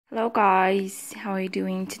Hello guys, how are you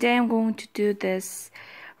doing? Today I'm going to do this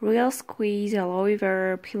real squeeze aloe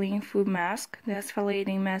vera peeling foot mask. The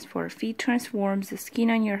exfoliating mask for feet transforms the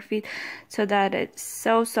skin on your feet so that it's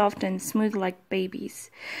so soft and smooth like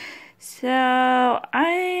babies. So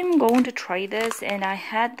I'm going to try this, and I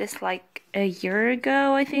had this like a year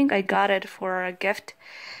ago. I think I got it for a gift.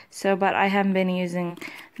 But I haven't been using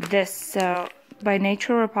this by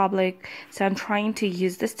Nature Republic. So I'm trying to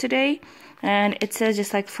use this today. And it says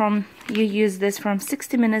just like you use this from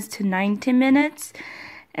 60 minutes to 90 minutes,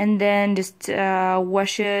 and then just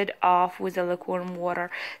wash it off with the lukewarm water.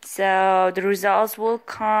 So the results will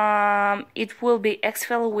come. It will be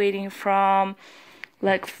exfoliating from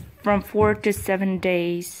 4 to 7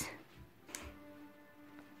 days.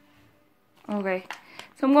 Okay,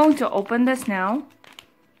 so I'm going to open this now.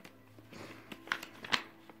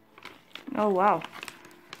 Oh wow,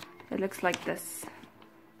 it looks like this.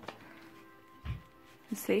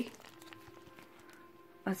 See,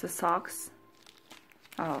 that's the socks.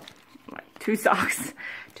 Oh, like two socks,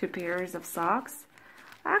 two pairs of socks.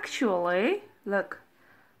 Actually, look,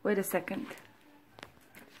 wait a second.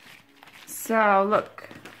 So look,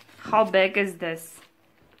 how big is this?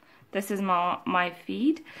 This is my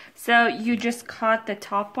feet. So you just cut the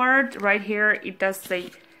top part right here. It does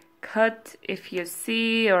say cut, if you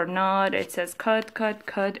see or not. It says cut, cut,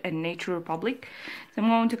 cut, and Nature Republic. So I'm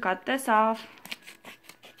going to cut this off.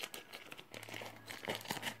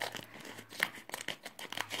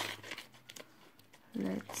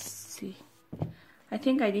 Let's see. I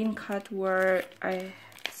think I didn't cut where I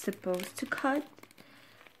supposed to cut,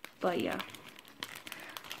 but yeah.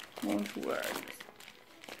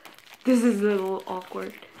 This is a little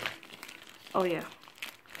awkward. Oh yeah.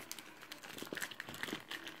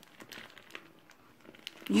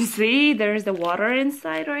 You see, there's the water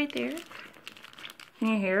inside right there. Can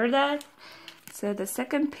you hear that? So the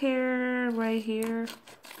second pair right here.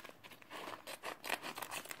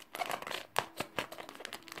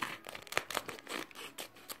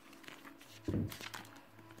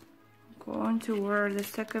 Going to wear the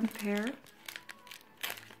second pair.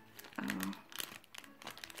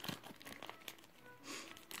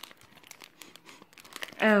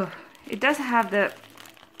 Oh, it does have the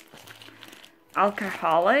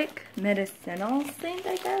alcoholic medicinal scent,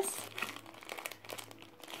 I guess.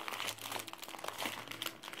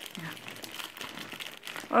 Yeah.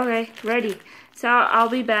 Okay, ready. So I'll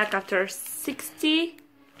be back after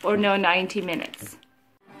 90 minutes.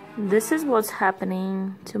 This is what's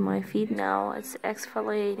happening to my feet now. It's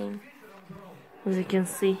exfoliating, as you can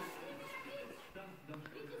see.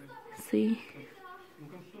 See?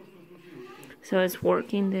 So it's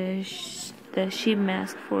working. The sheet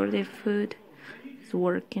mask for the foot is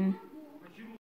working.